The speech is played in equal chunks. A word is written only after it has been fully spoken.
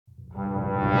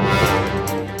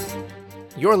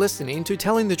You're listening to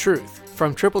Telling the Truth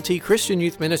from Triple T Christian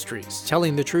Youth Ministries,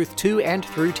 telling the truth to and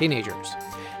through teenagers.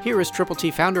 Here is Triple T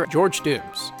founder George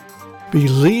Dooms.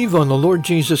 Believe on the Lord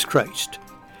Jesus Christ.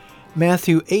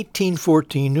 Matthew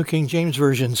 18:14, New King James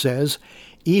Version says,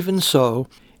 "Even so,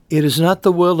 it is not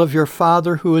the will of your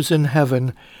Father who is in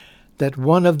heaven that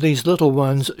one of these little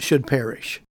ones should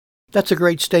perish." That's a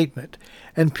great statement,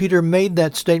 and Peter made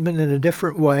that statement in a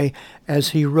different way as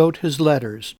he wrote his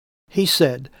letters. He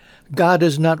said, God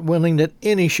is not willing that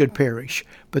any should perish,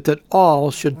 but that all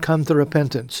should come to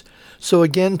repentance. So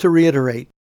again, to reiterate,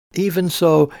 even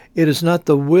so, it is not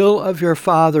the will of your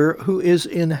Father who is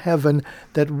in heaven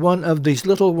that one of these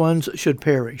little ones should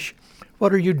perish.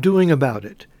 What are you doing about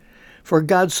it? For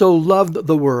God so loved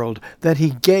the world that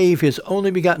he gave his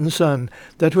only begotten Son,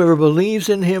 that whoever believes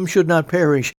in him should not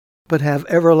perish, but have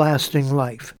everlasting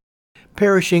life.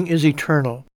 Perishing is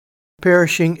eternal.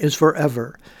 Perishing is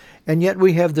forever. And yet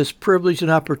we have this privilege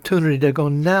and opportunity to go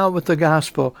now with the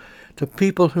gospel to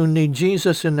people who need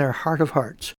Jesus in their heart of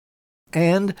hearts.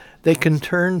 And they can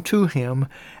turn to him,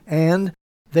 and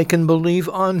they can believe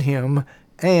on him,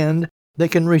 and they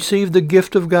can receive the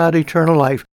gift of God, eternal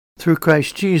life, through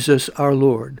Christ Jesus our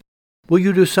Lord. Will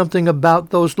you do something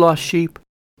about those lost sheep?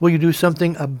 Will you do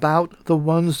something about the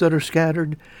ones that are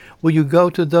scattered? Will you go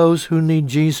to those who need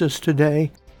Jesus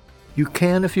today? You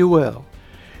can if you will.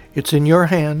 It's in your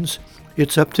hands.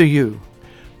 It's up to you.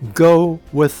 Go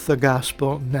with the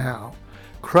gospel now.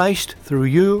 Christ, through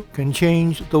you, can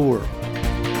change the world.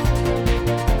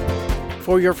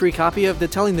 For your free copy of the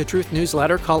Telling the Truth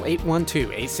newsletter, call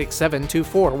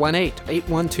 812-867-2418,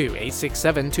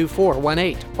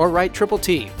 812-867-2418, or write Triple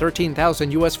T,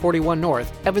 13,000 U.S. 41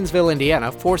 North, Evansville,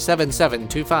 Indiana,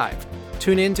 47725.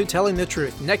 Tune in to Telling the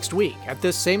Truth next week at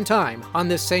this same time on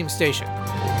this same station.